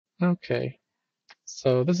Okay,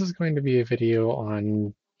 so this is going to be a video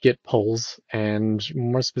on Git pulls and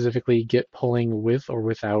more specifically Git pulling with or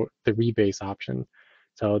without the rebase option.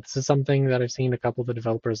 So this is something that I've seen a couple of the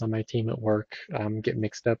developers on my team at work get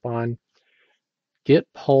mixed up on. Git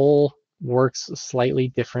pull works slightly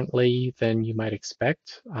differently than you might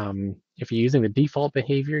expect. If you're using the default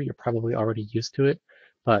behavior, you're probably already used to it,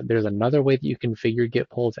 but there's another way that you configure Git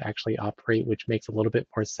pull to actually operate, which makes a little bit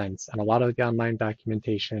more sense. And a lot of the online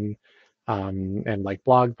documentation and like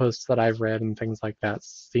blog posts that I've read and things like that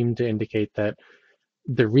seem to indicate that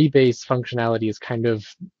the rebase functionality is kind of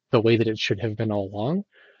the way that it should have been all along.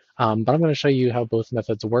 But I'm going to show you how both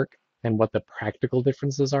methods work and what the practical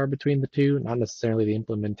differences are between the two, not necessarily the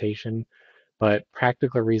implementation, but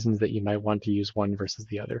practical reasons that you might want to use one versus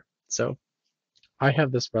the other. So I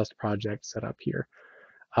have this Rust project set up here.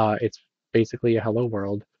 It's basically a hello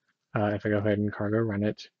world. If I go ahead and cargo run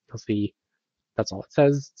it, you'll see that's all it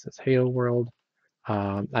says. It says hello world.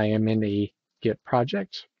 I am in a Git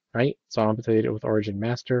project, right? So I'm updated it with origin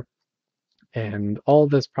master. And all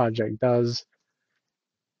this project does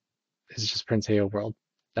is just prints hello world.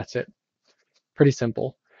 That's it. Pretty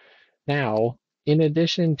simple. Now, in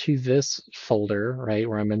addition to this folder, right,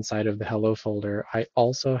 where I'm inside of the hello folder, I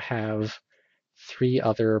also have three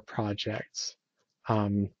other projects.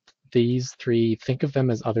 Um, these three, think of them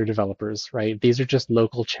as other developers, right? These are just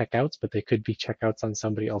local checkouts, but they could be checkouts on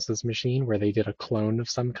somebody else's machine where they did a clone of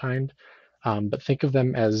some kind. But think of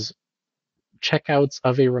them as checkouts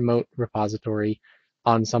of a remote repository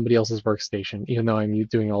on somebody else's workstation, even though I'm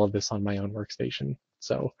doing all of this on my own workstation.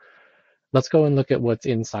 So let's go and look at what's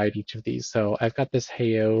inside each of these. So I've got this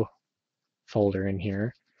Heyo folder in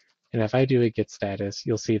here. And if I do a git status,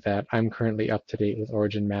 you'll see that I'm currently up to date with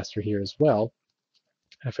origin master here as well.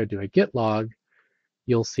 If I do a git log,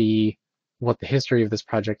 you'll see what the history of this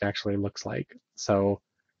project actually looks like. So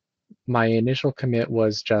my initial commit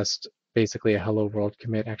was just basically a hello world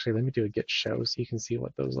commit. Actually, let me do a git show so you can see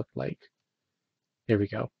what those look like. Here we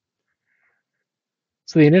go.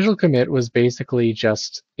 So the initial commit was basically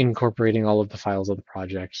just incorporating all of the files of the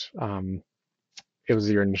project. It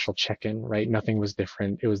was your initial check-in, right? Nothing was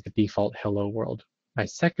different. It was the default hello world. My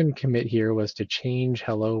second commit here was to change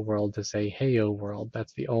hello world to say heyo world.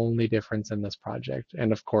 That's the only difference in this project.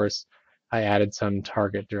 And of course, I added some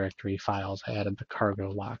target directory files. I added the cargo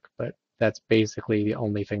lock, but that's basically the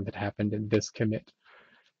only thing that happened in this commit.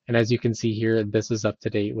 And as you can see here, this is up to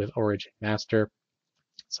date with origin master.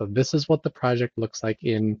 So this is what the project looks like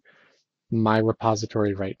in my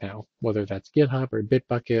repository right now, whether that's GitHub or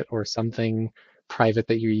Bitbucket or something private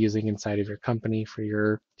that you're using inside of your company for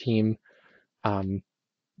your team.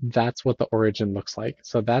 That's what the origin looks like.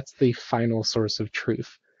 So that's the final source of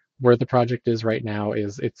truth. Where the project is right now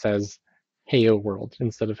is it says heyo world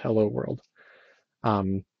instead of hello world.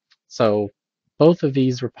 So both of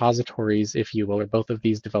these repositories, if you will, or both of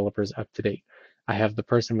these developers up to date. I have the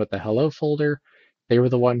person with the hello folder. They were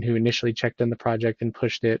the one who initially checked in the project and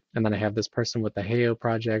pushed it. And then I have this person with the heyo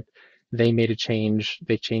project. They made a change.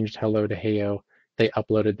 They changed hello to heyo. They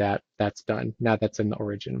uploaded that. That's done. Now that's in the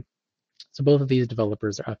origin. So both of these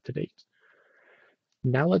developers are up to date.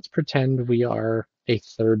 Now let's pretend we are a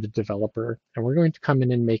third developer, and we're going to come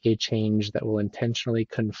in and make a change that will intentionally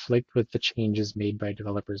conflict with the changes made by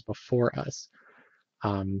developers before us.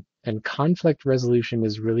 And conflict resolution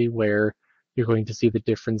is really where you're going to see the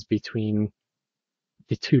difference between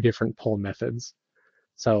the two different pull methods.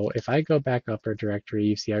 So if I go back up our directory,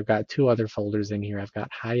 you see I've got two other folders in here. I've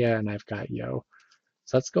got Haya and I've got Yo.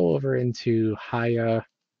 So let's go over into Haya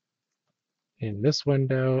in this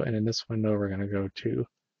window, and in this window we're going to go to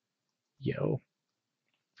Yo,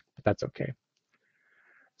 but that's okay.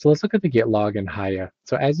 So let's look at the git log in Haya.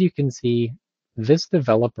 So as you can see, this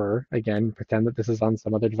developer, again, pretend that this is on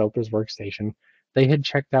some other developer's workstation, they had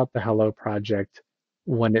checked out the Hello project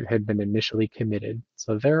when it had been initially committed.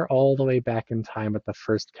 So they're all the way back in time at the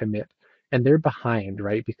first commit. And they're behind,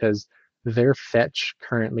 right? Because their fetch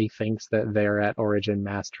currently thinks that they're at origin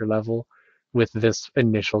master level with this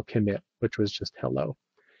initial commit, which was just hello.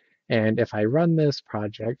 And if I run this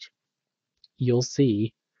project, you'll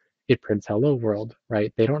see it prints hello world,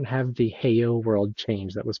 right? They don't have the heyo world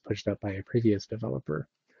change that was pushed up by a previous developer.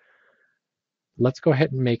 Let's go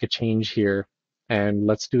ahead and make a change here, and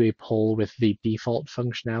let's do a pull with the default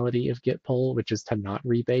functionality of git pull, which is to not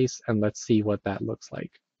rebase, and let's see what that looks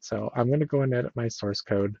like. So I'm going to go and edit my source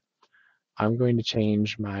code. I'm going to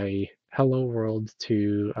change my hello world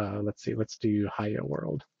to, let's do heyo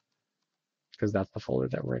world, because that's the folder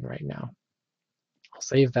that we're in right now. I'll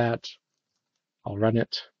save that. I'll run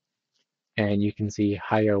it. And you can see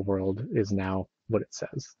Heyo world is now what it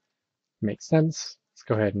says. Makes sense.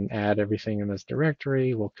 Let's go ahead and add everything in this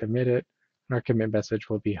directory. We'll commit it, and our commit message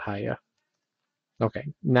will be Haya. Okay,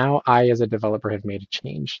 now I as a developer have made a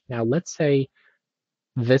change. Now let's say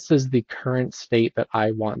this is the current state that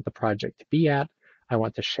I want the project to be at. I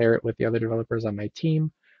want to share it with the other developers on my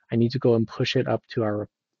team. I need to go and push it up to our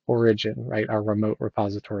origin, right? Our remote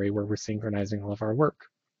repository where we're synchronizing all of our work.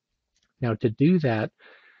 Now to do that,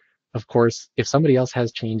 of course, if somebody else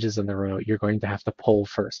has changes in the remote, you're going to have to pull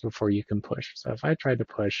first before you can push. So if I try to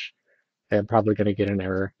push, I'm probably going to get an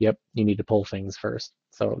error. Yep, you need to pull things first.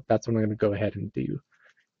 So that's what I'm going to go ahead and do.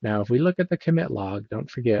 Now, if we look at the commit log, don't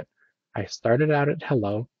forget, I started out at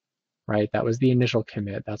hello, right? That was the initial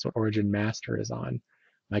commit. That's what origin master is on.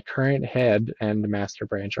 My current head and the master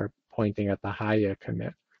branch are pointing at the Haya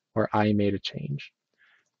commit, where I made a change.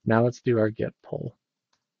 Now let's do our git pull.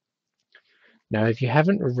 Now, if you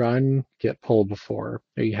haven't run git pull before,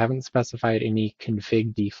 or you haven't specified any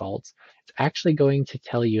config defaults, it's actually going to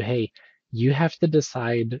tell you, hey, you have to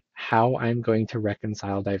decide how I'm going to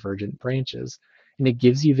reconcile divergent branches. And it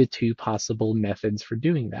gives you the two possible methods for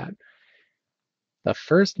doing that. The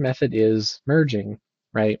first method is merging,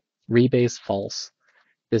 right? Rebase false.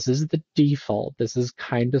 This is the default. This is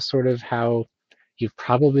kind of sort of how you've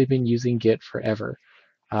probably been using Git forever.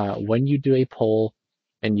 When you do a pull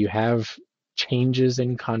and you have changes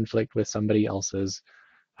in conflict with somebody else's,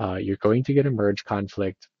 you're going to get a merge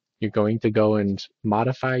conflict. You're going to go and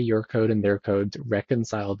modify your code and their code to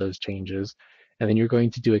reconcile those changes. And then you're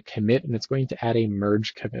going to do a commit, and it's going to add a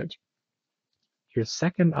merge commit. Your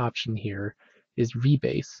second option here is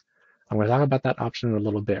rebase. I'm going to talk about that option in a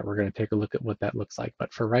little bit. We're going to take a look at what that looks like.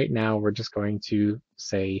 But for right now, we're just going to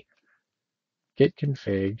say git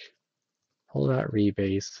config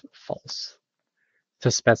pull.rebase false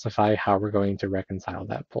to specify how we're going to reconcile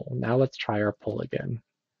that pull. Now let's try our pull again.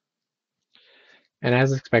 And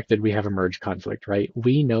as expected, we have a merge conflict, right?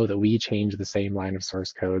 We know that we changed the same line of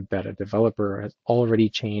source code that a developer has already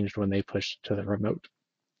changed when they pushed to the remote.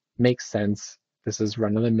 Makes sense. This is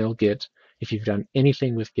run-of-the-mill Git. If you've done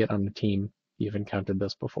anything with Git on the team, you've encountered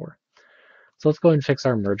this before. So let's go and fix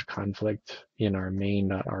our merge conflict in our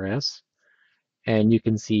main.rs. And you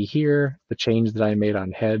can see here the change that I made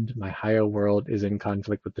on head, my Haya world, is in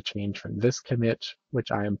conflict with the change from this commit,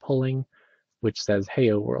 which I am pulling, which says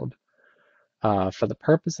Heyo world. For the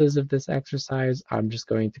purposes of this exercise, I'm just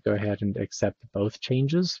going to go ahead and accept both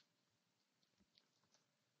changes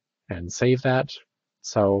and save that.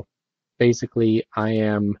 So basically, I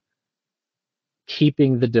am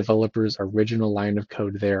keeping the developer's original line of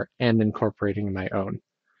code there and incorporating my own.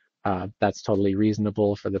 That's totally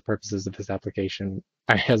reasonable for the purposes of this application.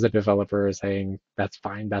 I, as a developer, is saying that's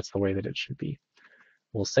fine. That's the way that it should be.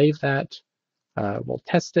 We'll save that. We'll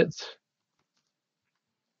test it.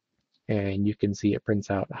 And you can see it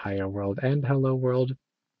prints out Haya world and hello world.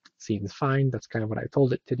 Seems fine. That's kind of what I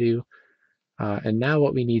told it to do. And now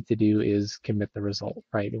what we need to do is commit the result,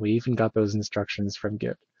 right? We even got those instructions from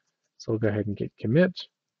Git. So we'll go ahead and git commit.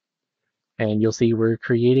 And you'll see we're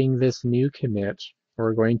creating this new commit.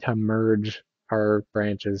 We're going to merge our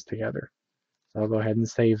branches together. So I'll go ahead and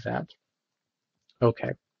save that.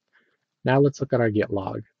 Okay, now let's look at our git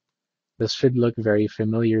log. This should look very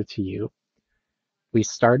familiar to you. We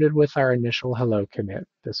started with our initial hello commit.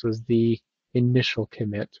 This was the initial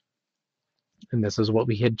commit. And this is what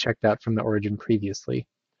we had checked out from the origin previously.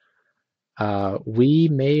 We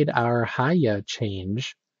made our Haya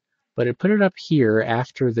change, but it put it up here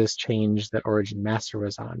after this change that origin master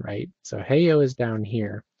was on, right? So Heyo is down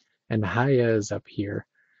here and Haya is up here.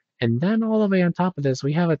 And then all the way on top of this,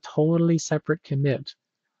 we have a totally separate commit,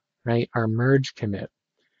 right? Our merge commit.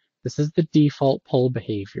 This is the default pull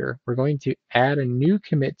behavior. We're going to add a new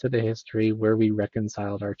commit to the history where we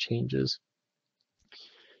reconciled our changes.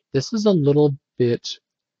 This is a little bit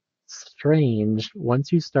strange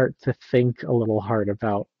once you start to think a little hard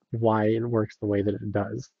about why it works the way that it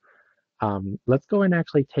does. Let's go and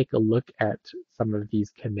actually take a look at some of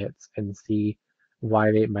these commits and see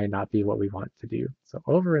why they might not be what we want to do. So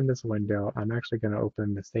over in this window, I'm actually going to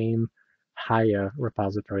open the same Haya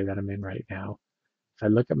repository that I'm in right now. If I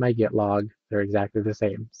look at my git log, they're exactly the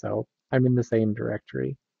same. So I'm in the same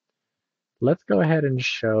directory. Let's go ahead and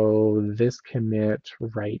show this commit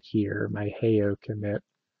right here, my Heyo commit.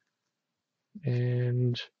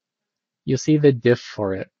 And you'll see the diff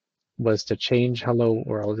for it was to change hello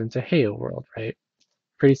world into Heyo world, right?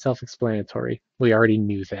 Pretty self-explanatory. We already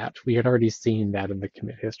knew that. We had already seen that in the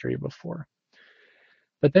commit history before.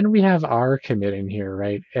 But then we have our commit in here,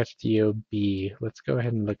 right? FDOB. Let's go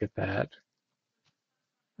ahead and look at that.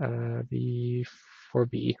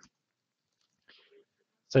 B4B.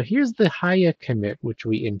 So here's the Haya commit, which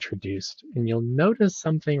we introduced. And you'll notice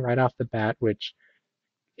something right off the bat, which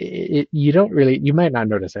you might not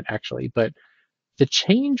notice it actually, but the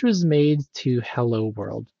change was made to hello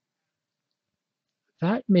world.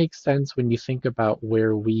 That makes sense when you think about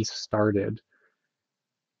where we started,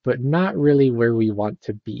 but not really where we want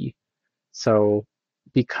to be. So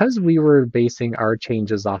because we were basing our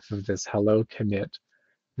changes off of this hello commit,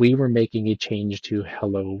 we were making a change to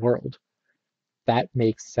hello world. That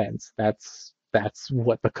makes sense. That's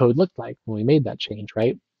what the code looked like when we made that change,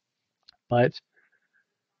 right? But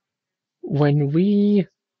when we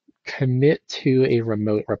commit to a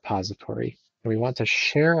remote repository and we want to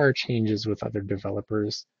share our changes with other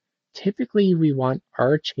developers, typically we want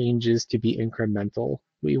our changes to be incremental.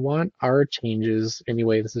 We want our changes,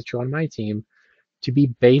 anyway, this is true on my team, to be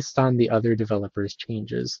based on the other developers'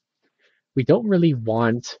 changes. We don't really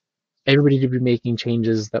want everybody to be making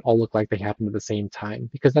changes that all look like they happened at the same time,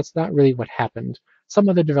 because that's not really what happened. Some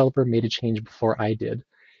other developer made a change before I did.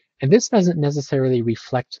 And this doesn't necessarily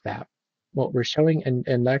reflect that. What we're showing,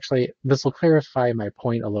 and actually this will clarify my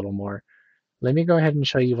point a little more. Let me go ahead and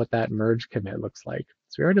show you what that merge commit looks like.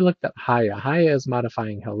 So we already looked at Haya. Haya is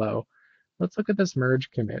modifying hello. Let's look at this merge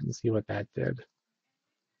commit and see what that did.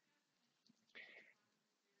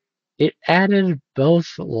 It added both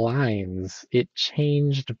lines. It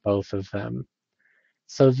changed both of them.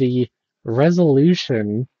 So the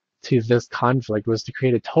resolution to this conflict was to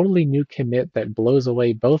create a totally new commit that blows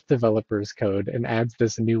away both developers' code and adds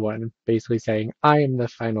this new one, basically saying, I am the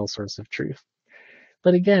final source of truth.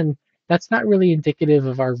 But again, that's not really indicative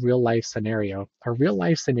of our real life scenario. Our real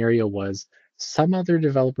life scenario was some other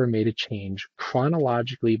developer made a change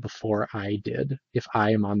chronologically before I did, if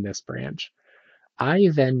I am on this branch.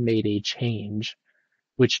 I then made a change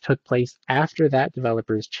which took place after that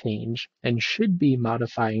developer's change and should be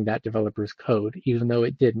modifying that developer's code, even though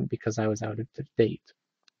it didn't because I was out of date.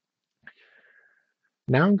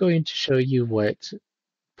 Now I'm going to show you what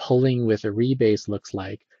pulling with a rebase looks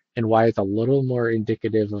like and why it's a little more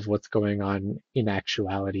indicative of what's going on in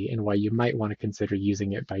actuality and why you might want to consider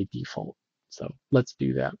using it by default. So let's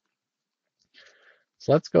do that.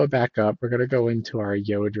 So let's go back up. We're going to go into our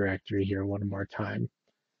yo directory here one more time.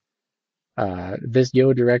 This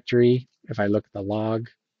yo directory, if I look at the log,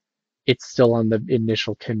 it's still on the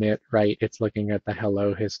initial commit, right? It's looking at the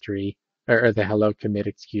hello history, or the hello commit,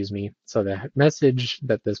 excuse me. So the message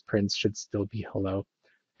that this prints should still be hello.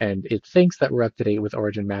 And it thinks that we're up to date with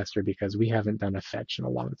origin master because we haven't done a fetch in a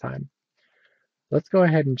long time. Let's go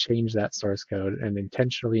ahead and change that source code and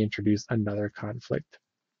intentionally introduce another conflict.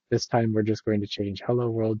 This time we're just going to change hello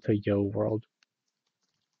world to yo world.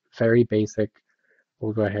 Very basic.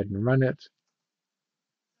 We'll go ahead and run it.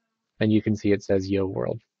 And you can see it says yo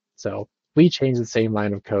world. So we changed the same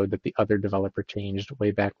line of code that the other developer changed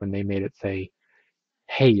way back when they made it say,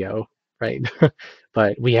 hey yo, right?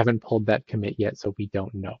 But we haven't pulled that commit yet, so we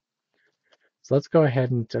don't know. So let's go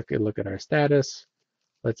ahead and take a look at our status.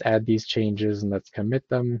 Let's add these changes and let's commit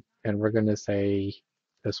them. And we're going to say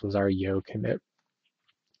this was our yo commit.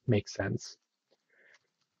 Makes sense.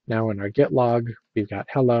 Now in our git log, we've got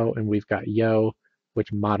hello and we've got yo,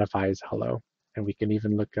 which modifies hello. And we can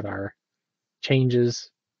even look at our changes.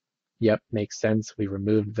 Yep, makes sense. We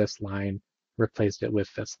removed this line, replaced it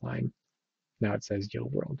with this line. Now it says yo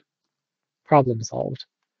world. Problem solved.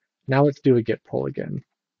 Now let's do a git pull again.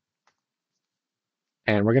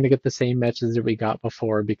 And we're going to get the same message that we got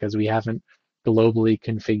before because we haven't globally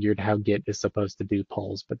configured how Git is supposed to do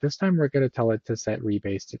pulls. But this time we're going to tell it to set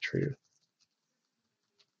rebase to true.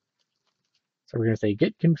 So we're going to say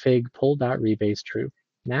git config pull.rebase true.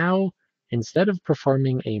 Now, instead of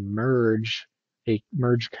performing a merge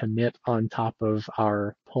commit on top of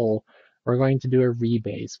our pull, we're going to do a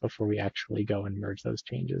rebase before we actually go and merge those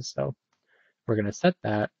changes. So we're going to set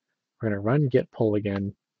that. We're going to run git pull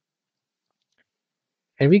again.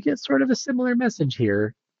 And we get sort of a similar message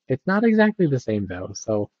here. It's not exactly the same though.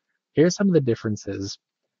 So here's some of the differences.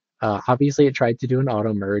 Obviously it tried to do an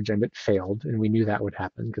auto merge and it failed, and we knew that would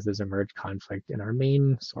happen because there's a merge conflict in our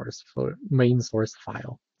main source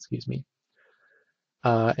file, excuse me.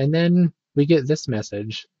 And then we get this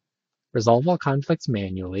message, resolve all conflicts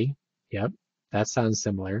manually. Yep, that sounds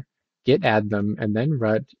similar. Git add them and then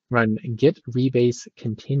run git rebase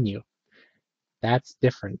continue. That's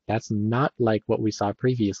different. That's not like what we saw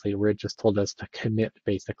previously where it just told us to commit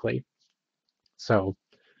basically. So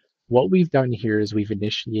what we've done here is we've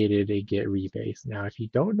initiated a git rebase. Now, if you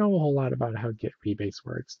don't know a whole lot about how git rebase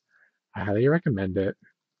works, I highly recommend it.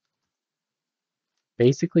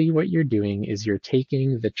 Basically, what you're doing is you're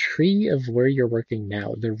taking the tree of where you're working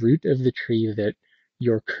now, the root of the tree that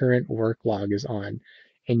your current work log is on,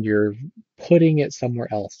 and you're putting it somewhere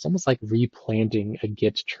else. It's almost like replanting a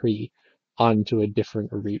Git tree onto a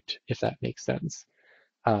different root, if that makes sense.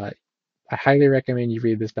 Uh, I highly recommend you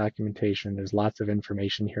read this documentation. There's lots of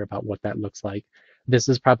information here about what that looks like. This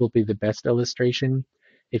is probably the best illustration.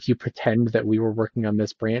 If you pretend that we were working on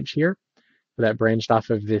this branch here, that branched off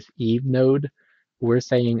of this Eve node, we're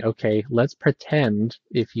saying, okay, let's pretend,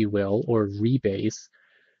 if you will, or rebase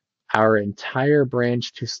our entire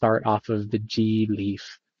branch to start off of the G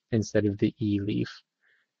leaf instead of the E leaf.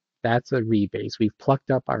 That's a rebase. We've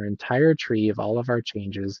plucked up our entire tree of all of our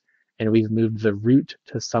changes, and we've moved the root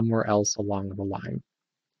to somewhere else along the line.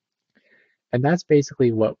 And that's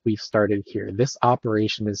basically what we've started here. This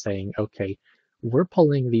operation is saying, okay, we're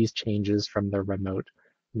pulling these changes from the remote.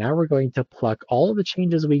 Now we're going to pluck all of the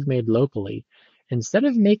changes we've made locally. Instead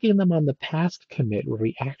of making them on the past commit where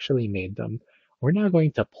we actually made them, we're now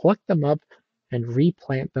going to pluck them up and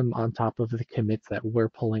replant them on top of the commits that we're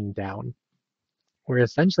pulling down. We're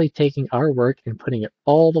essentially taking our work and putting it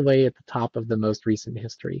all the way at the top of the most recent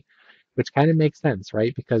history, which kind of makes sense,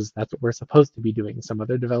 right? Because that's what we're supposed to be doing. Some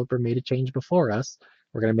other developer made a change before us.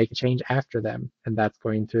 We're going to make a change after them, and that's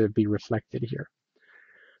going to be reflected here.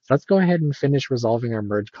 So let's go ahead and finish resolving our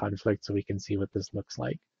merge conflict so we can see what this looks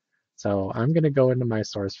like. So I'm going to go into my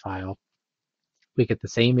source file. We get the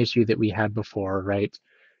same issue that we had before, right?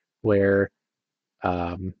 Where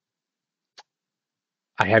I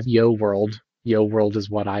have yo world. Yo world is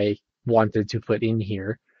what I wanted to put in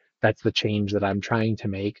here. That's the change that I'm trying to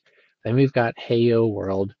make. Then we've got heyo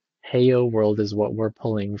world. Heyo world is what we're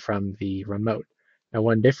pulling from the remote. Now,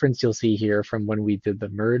 one difference you'll see here from when we did the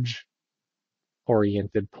merge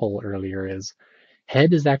oriented pull earlier is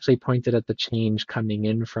head is actually pointed at the change coming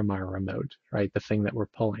in from our remote, right? The thing that we're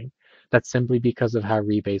pulling. That's simply because of how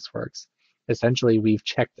rebase works. Essentially, we've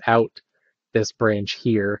checked out this branch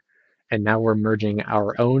here, and now we're merging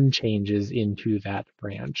our own changes into that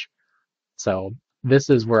branch. So this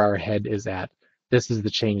is where our head is at. This is the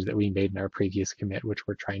change that we made in our previous commit, which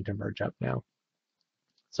we're trying to merge up now.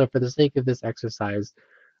 So for the sake of this exercise,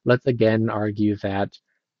 let's again argue that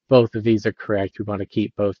both of these are correct. We want to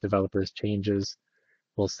keep both developers' changes.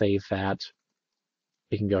 We'll save that.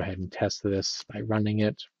 We can go ahead and test this by running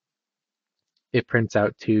it. It prints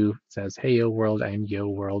out two, says heyo world and yo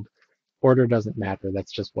world. Order doesn't matter.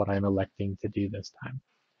 That's just what I'm electing to do this time.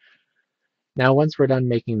 Now, once we're done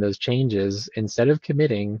making those changes, instead of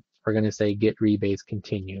committing, we're going to say git rebase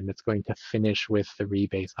continue, and it's going to finish with the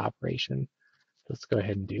rebase operation. Let's go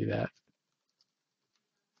ahead and do that.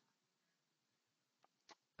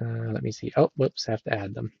 Let me see. Oh, whoops, have to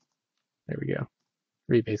add them. There we go.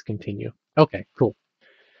 Rebase continue. Okay, cool.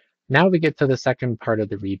 Now we get to the second part of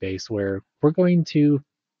the rebase where we're going to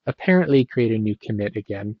apparently create a new commit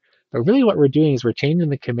again. But really what we're doing is we're changing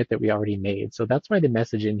the commit that we already made. So that's why the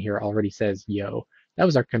message in here already says yo. That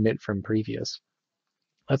was our commit from previous.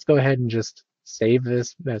 Let's go ahead and just save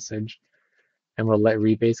this message and we'll let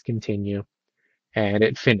rebase continue. And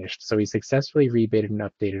it finished. So we successfully rebaited and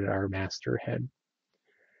updated our master head.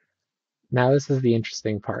 Now this is the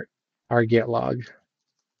interesting part, our git log.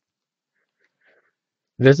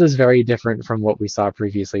 This is very different from what we saw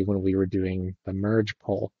previously when we were doing the merge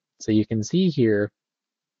pull. So you can see here,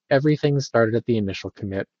 everything started at the initial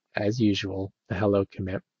commit, as usual, the hello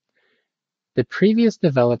commit. The previous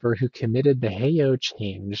developer who committed the heyo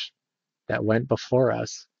change that went before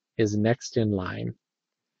us is next in line.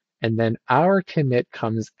 And then our commit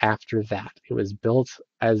comes after that. It was built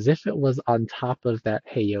as if it was on top of that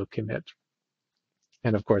heyo commit.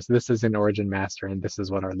 And of course, this is in origin master, and this is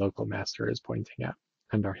what our local master is pointing at,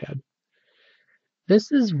 and our head.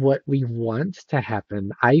 This is what we want to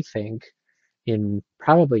happen, I think, in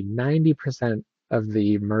probably 90% of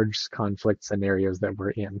the merge conflict scenarios that we're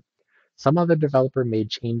in. Some other developer made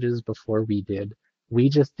changes before we did. We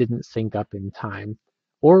just didn't sync up in time,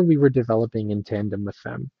 or we were developing in tandem with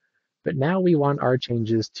them. But now we want our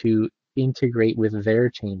changes to integrate with their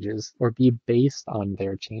changes or be based on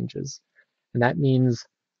their changes. And that means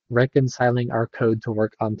reconciling our code to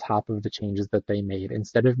work on top of the changes that they made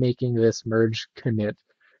instead of making this merge commit,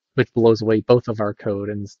 which blows away both of our code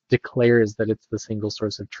and declares that it's the single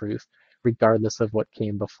source of truth, regardless of what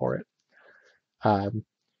came before it.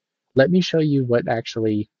 Let me show you what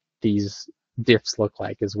actually these diffs look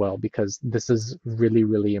like as well, because this is really,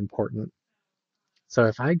 really important. So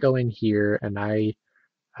if I go in here and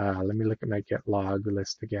let me look at my git log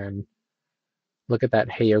list again. Look at that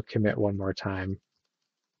heyo commit one more time.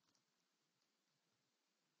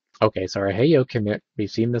 Okay, so our heyo commit,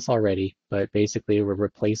 we've seen this already, but basically we're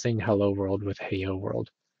replacing hello world with heyo world.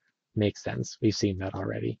 Makes sense. We've seen that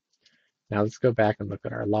already. Now let's go back and look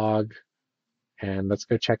at our log. And let's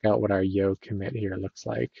go check out what our yo commit here looks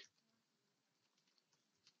like.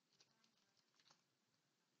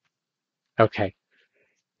 Okay,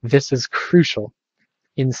 this is crucial.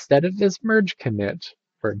 Instead of this merge commit,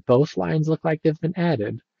 where both lines look like they've been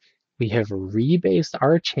added, we have rebased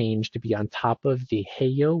our change to be on top of the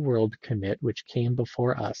heyo world commit, which came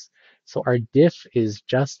before us. So our diff is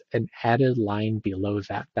just an added line below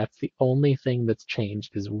that. That's the only thing that's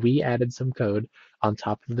changed, is we added some code on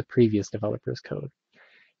top of the previous developer's code.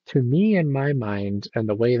 To me, in my mind, and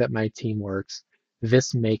the way that my team works,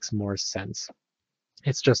 this makes more sense.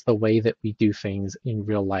 It's just the way that we do things in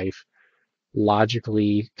real life,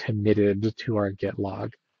 logically committed to our Git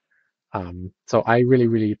log. So I really,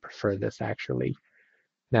 really prefer this actually.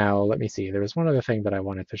 Now, let me see. There was one other thing that I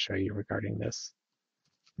wanted to show you regarding this.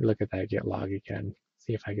 Look at that Git log again.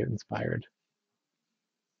 See if I get inspired.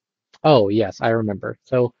 Oh, yes, I remember.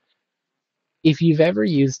 So if you've ever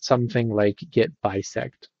used something like Git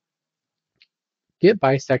bisect, Git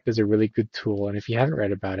bisect is a really good tool. And if you haven't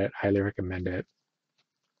read about it, I highly recommend it.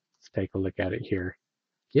 Let's take a look at it here.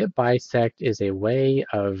 Git bisect is a way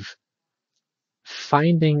of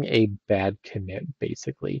finding a bad commit,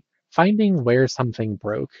 basically. Finding where something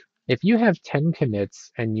broke. If you have 10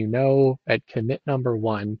 commits and you know at commit number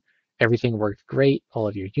 1, everything worked great, all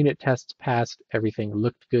of your unit tests passed, everything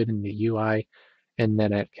looked good in the UI, and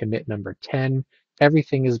then at commit number 10,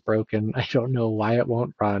 everything is broken, I don't know why it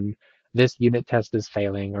won't run, this unit test is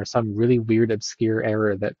failing, or some really weird obscure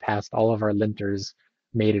error that passed all of our linters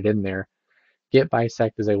made it in there. Git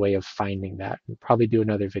bisect is a way of finding that. We'll probably do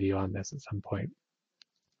another video on this at some point.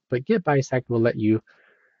 But Git bisect will let you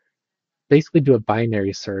basically do a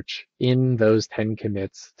binary search in those 10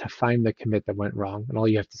 commits to find the commit that went wrong. And all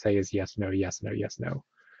you have to say is yes, no, yes, no, yes, no.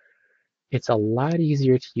 It's a lot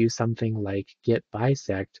easier to use something like Git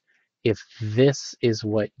bisect if this is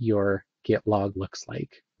what your Git log looks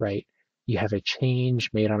like, right? You have a change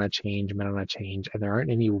made on a change made on a change, and there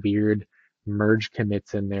aren't any weird merge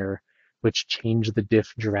commits in there which change the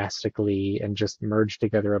diff drastically and just merge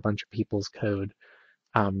together a bunch of people's code.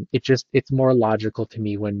 It's more logical to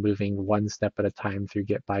me when moving one step at a time through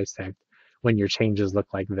Git bisect when your changes look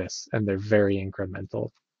like this and they're very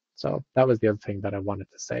incremental. So that was the other thing that I wanted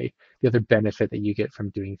to say, the other benefit that you get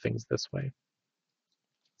from doing things this way.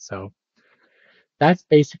 So that's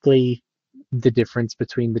basically the difference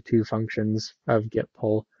between the two functions of git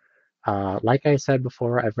pull. Like I said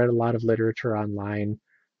before, I've read a lot of literature online,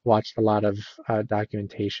 watched a lot of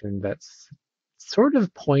documentation that sort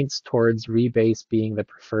of points towards rebase being the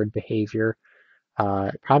preferred behavior.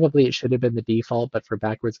 Probably it should have been the default, but for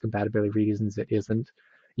backwards compatibility reasons, it isn't.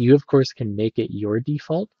 You, of course, can make it your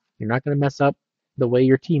default. You're not going to mess up the way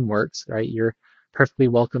your team works, right? You're perfectly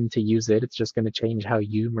welcome to use it. It's just going to change how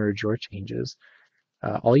you merge your changes.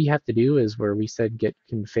 All you have to do is where we said git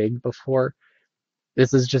config before,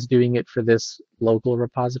 this is just doing it for this local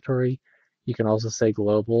repository. You can also say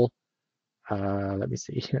global. Let me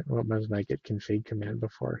see. What was my git config command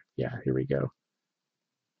before? Yeah, here we go.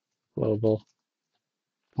 Global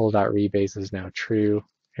pull.rebase is now true.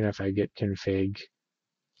 And if I git config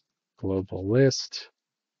global list,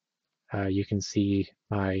 you can see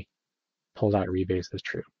my pull.rebase is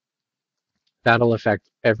true. That'll affect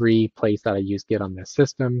every place that I use git on this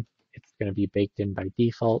system. It's going to be baked in by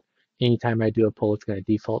default. Anytime I do a pull, it's going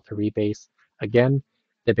to default to rebase. Again,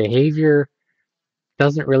 the behavior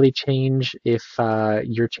doesn't really change if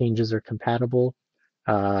your changes are compatible.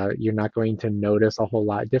 You're not going to notice a whole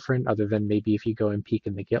lot different other than maybe if you go and peek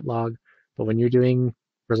in the git log. But when you're doing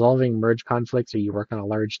resolving merge conflicts or you work on a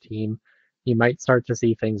large team, you might start to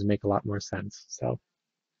see things make a lot more sense. So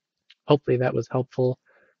hopefully that was helpful.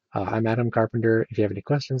 I'm Adam Carpenter. If you have any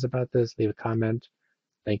questions about this, leave a comment.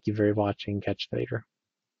 Thank you for watching. Catch you later.